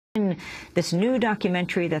This new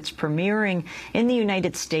documentary that's premiering in the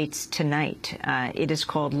United States tonight. It is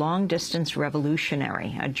called Long Distance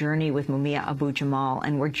Revolutionary, A Journey with Mumia Abu-Jamal,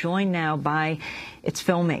 and we're joined now by its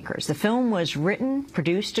filmmakers. The film was written,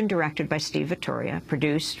 produced, and directed by Steve Vittoria,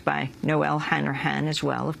 produced by Noel Hanrahan as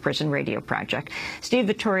well, of Prison Radio Project. Steve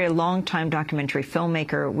Vittoria, longtime documentary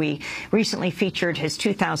filmmaker. We recently featured his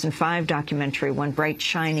 2005 documentary, One Bright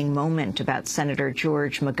Shining Moment, about Senator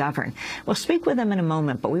George McGovern. We'll speak with him in a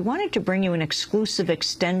moment, but we wanted to bring you an exclusive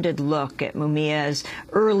extended look at Mumia's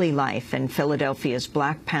early life in Philadelphia's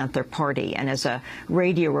Black Panther Party and as a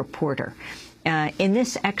radio reporter. In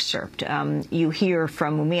this excerpt, you hear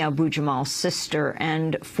from Mumia Abu-Jamal's sister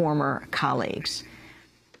and former colleagues.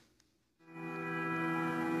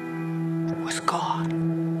 Was gone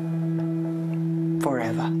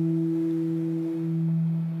forever.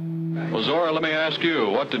 Well, Zora, let me ask you,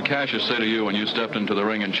 what did Cassius say to you when you stepped into the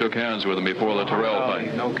ring and shook hands with him before the Terrell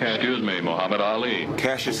fight? No, Cassius. Excuse me, Muhammad Ali.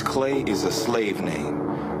 Cassius Clay is a slave name.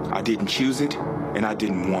 I didn't choose it, and I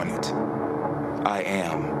didn't want it. I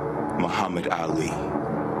am Muhammad Ali.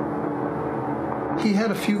 He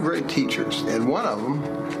had a few great teachers, and one of them,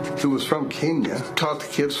 who was from Kenya, taught the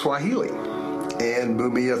kids Swahili. And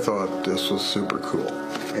Mumia thought this was super cool.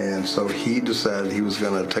 And so he decided he was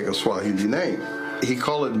going to take a Swahili name. He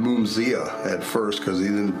called it Mumia at first because he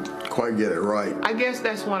didn't quite get it right. I guess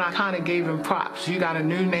that's when I kind of gave him props. You got a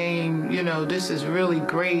new name, you know, this is really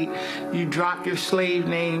great. You dropped your slave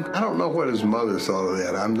name. I don't know what his mother thought of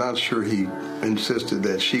that. I'm not sure he insisted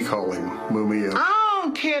that she call him Mumia. I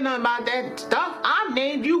don't care nothing about that stuff. I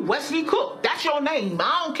named you Wesley Cook. That's your name.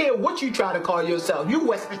 I don't care what you try to call yourself. You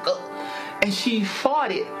Wesley Cook. And she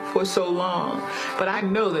fought it for so long. But I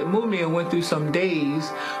know that Mumia went through some days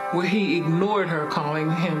where he ignored her calling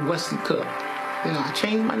him Wesley Cook. You know, I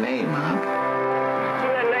changed my name, huh?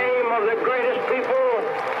 In the name of the greatest people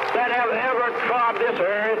that have ever trod this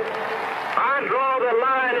earth, I draw the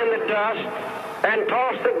line in the dust and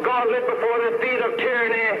toss the gauntlet before the feet of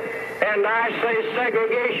tyranny, and I say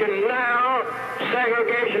segregation now,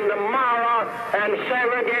 segregation tomorrow, and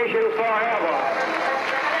segregation forever.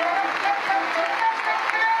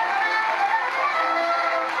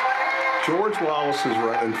 George Wallace is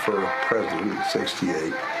running for president in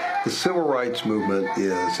 '68. The civil rights movement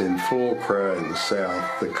is in full cry in the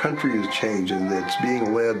South. The country is changing. It's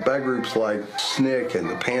being led by groups like SNCC and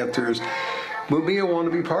the Panthers. Mumia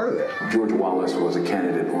wanted to be part of that. George Wallace was a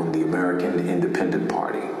candidate on the American Independent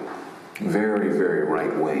Party. Very, very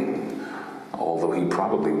right-wing, although he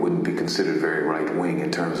probably wouldn't be considered very right-wing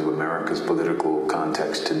in terms of America's political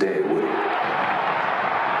context today, would he?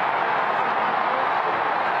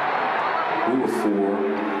 We were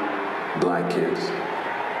four black kids,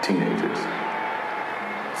 teenagers,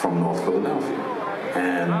 from North Philadelphia.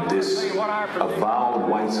 And this avowed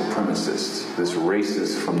white supremacist, this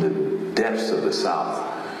racist from the depths of the South,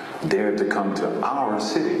 dared to come to our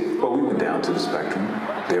city. Well, we went down to the spectrum.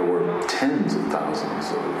 There were tens of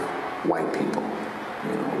thousands of white people,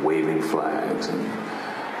 you know, waving flags, and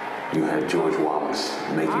you had George Wallace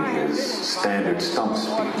making his standard stump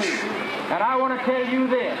speech. And I want to tell you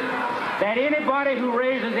this, that anybody who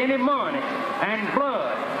raises any money and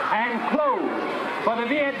blood and clothes for the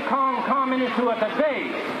Viet Cong communists who are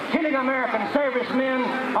today killing American servicemen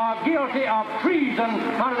are guilty of treason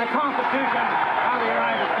under the Constitution of the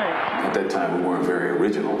United States. At that time, we weren't very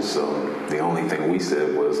original, so the only thing we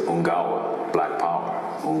said was Ungawa, Black Power.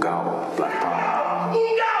 Ungawa, Black Power.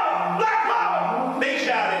 Ungawa, Black Power! They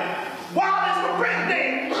shouted, Wallace for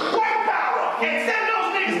president, White Power, and send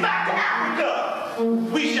those niggas back to Africa!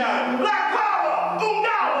 We shouted, Black Power,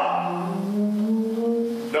 Ungawa!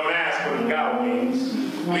 Don't ask what Ungawa means.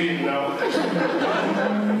 We didn't know.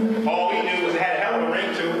 All we knew was it had a hell of a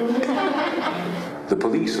ring to it. The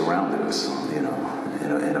police surrounded us, you know,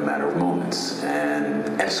 in a matter of moments,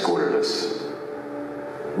 and escorted us,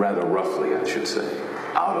 rather roughly, I should say,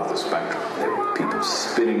 out of the spectrum. There were people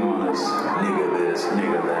spitting on us, nigger this,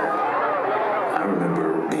 nigger that. I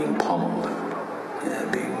remember being pummeled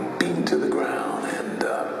and being beaten to the ground, and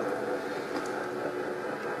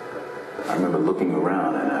I remember looking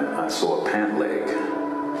around and I saw a pant leg.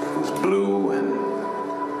 It was blue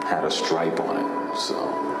and had a stripe on it, so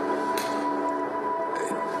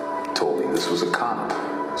it told me this was a cop.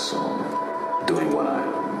 So doing what I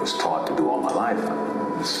was taught to do all my life,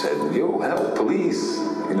 I said, yo, help, police,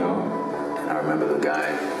 you know. And I remember the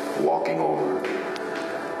guy walking over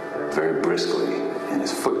very briskly and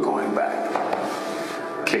his foot going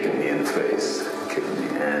back, kicking me in the face, kicking me.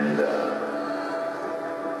 And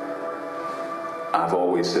I've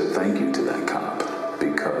always said thank you to that cop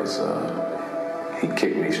because he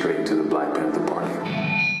kicked me straight into the Black Panther Party.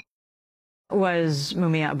 Was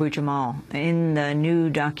Mumia Abu-Jamal in the new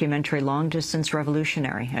documentary Long Distance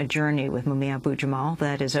Revolutionary, a journey with Mumia Abu-Jamal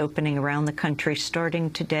that is opening around the country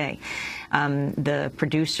starting today. The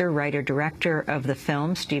producer, writer, director of the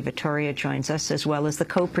film, Steve Vittoria, joins us, as well as the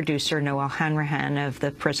co-producer, Noel Hanrahan of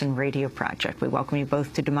the Prison Radio Project. We welcome you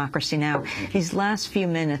both to Democracy Now! These last few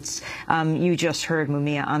minutes, you just heard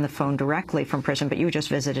Mumia on the phone directly from prison, but you just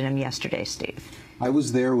visited him yesterday, Steve. I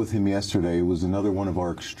was there with him yesterday. It was another one of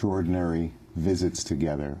our extraordinary visits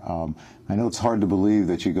together. I know it's hard to believe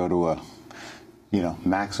that you go to a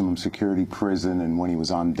maximum security prison and when he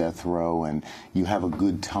was on death row and you have a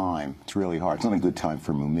good time. It's really hard. It's not a good time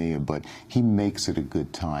for Mumia, but he makes it a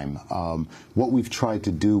good time. What we've tried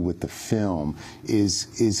to do with the film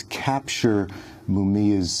is capture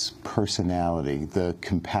Mumia's personality, the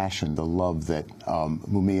compassion, the love that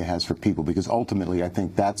Mumia has for people, because ultimately I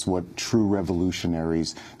think that's what true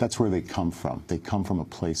revolutionaries, that's where they come from. They come from a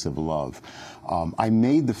place of love. I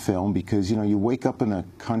made the film because, you wake up in a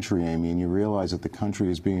country, Amy, and you realize that the country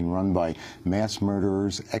is being run by mass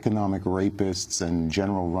murderers, economic rapists, and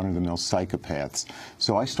general run-of-the-mill psychopaths.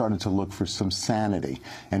 So I started to look for some sanity.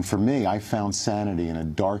 And for me, I found sanity in a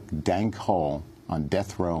dark, dank hole on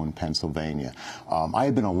death row in Pennsylvania. I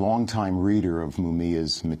had been a long-time reader of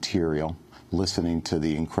Mumia's material, listening to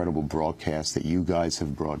the incredible broadcast that you guys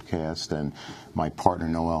have broadcast, and my partner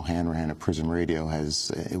Noel Hanrahan at Prison Radio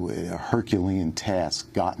has a Herculean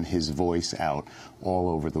task gotten his voice out all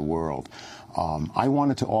over the world. I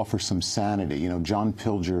wanted to offer some sanity. John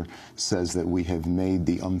Pilger says that we have made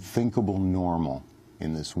the unthinkable normal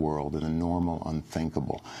in this world, and the normal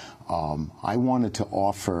unthinkable. I wanted to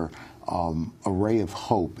offer a ray of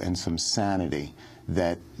hope and some sanity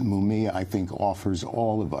that Mumia, I think, offers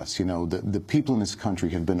all of us. The people in this country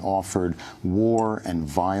have been offered war and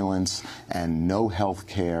violence and no health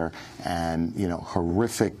care and,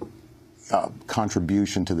 horrific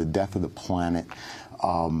contribution to the death of the planet.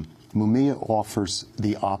 Mumia offers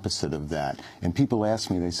the opposite of that. And people ask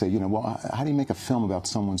me, they say, well, how do you make a film about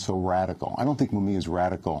someone so radical? I don't think Mumia is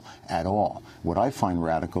radical at all. What I find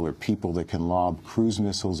radical are people that can lob cruise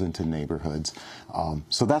missiles into neighborhoods.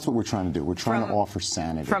 So that's what we're trying to do. We're trying to offer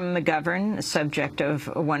sanity. From McGovern, subject of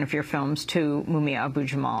one of your films, to Mumia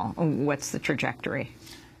Abu-Jamal, what's the trajectory?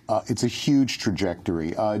 It's a huge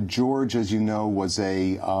trajectory. George, as you know, was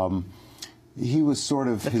he was sort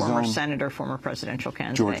of his own... The former senator, former presidential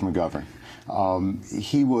candidate. George McGovern.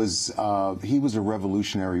 He was a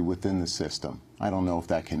revolutionary within the system. I don't know if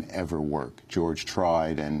that can ever work. George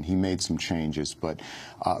tried, and he made some changes, but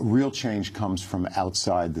real change comes from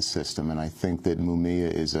outside the system, and I think that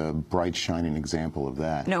Mumia is a bright, shining example of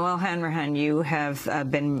that. Noel Hanrahan, you have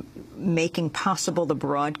been making possible the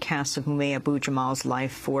broadcast of Mumia Abu-Jamal's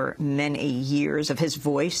life for many years, of his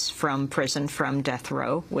voice from prison, from death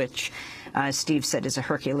row, which Steve said is a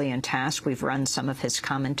Herculean task. We've run some of his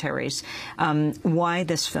commentaries. Why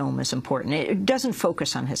this film is important? It doesn't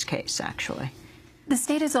focus on his case, actually. The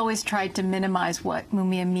state has always tried to minimize what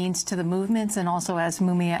Mumia means to the movements and also as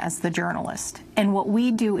Mumia as the journalist. And what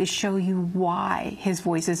we do is show you why his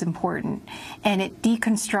voice is important. And it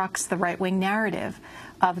deconstructs the right-wing narrative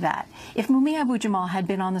of that. If Mumia Abu-Jamal had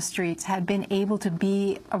been on the streets, had been able to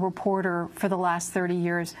be a reporter for the last 30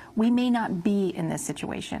 years, we may not be in this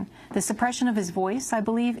situation. The suppression of his voice, I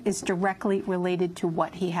believe, is directly related to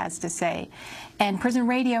what he has to say. And prison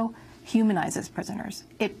radio humanizes prisoners.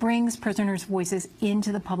 It brings prisoners' voices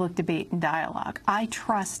into the public debate and dialogue. I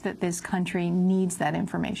trust that this country needs that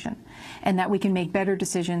information and that we can make better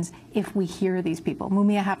decisions if we hear these people.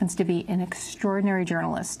 Mumia happens to be an extraordinary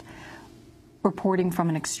journalist reporting from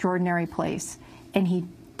an extraordinary place, and he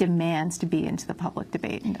demands to be into the public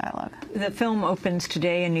debate and dialogue. The film opens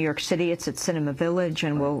today in New York City. It's at Cinema Village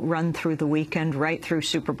and will run through the weekend, right through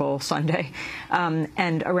Super Bowl Sunday,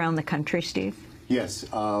 and around the country, Steve? Yes,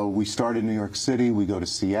 we start in New York City, we go to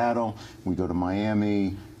Seattle, we go to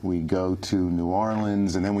Miami, we go to New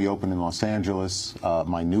Orleans, and then we open in Los Angeles,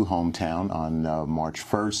 my new hometown, on March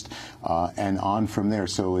 1st, and on from there.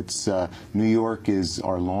 So it's New York is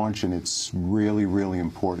our launch, and it's really, really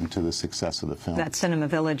important to the success of the film. That's Cinema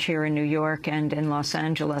Village here in New York, and in Los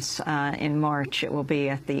Angeles in March, it will be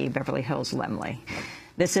at the Beverly Hills Laemmle.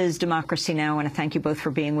 This is Democracy Now! I want to thank you both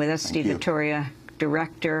for being with us. Steve Vittoria,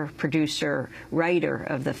 director, producer, writer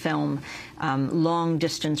of the film Long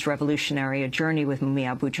Distance Revolutionary, A Journey with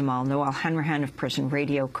Mumia Abu-Jamal. Noel Hanrahan of Prison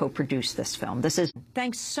Radio co-produced this film.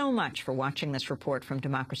 Thanks so much for watching this report from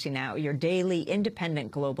Democracy Now!, your daily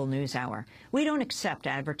independent global news hour. We don't accept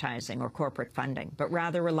advertising or corporate funding, but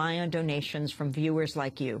rather rely on donations from viewers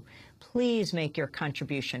like you. Please make your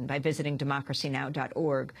contribution by visiting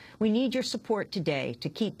democracynow.org. We need your support today to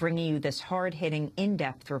keep bringing you this hard-hitting,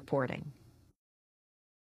 in-depth reporting.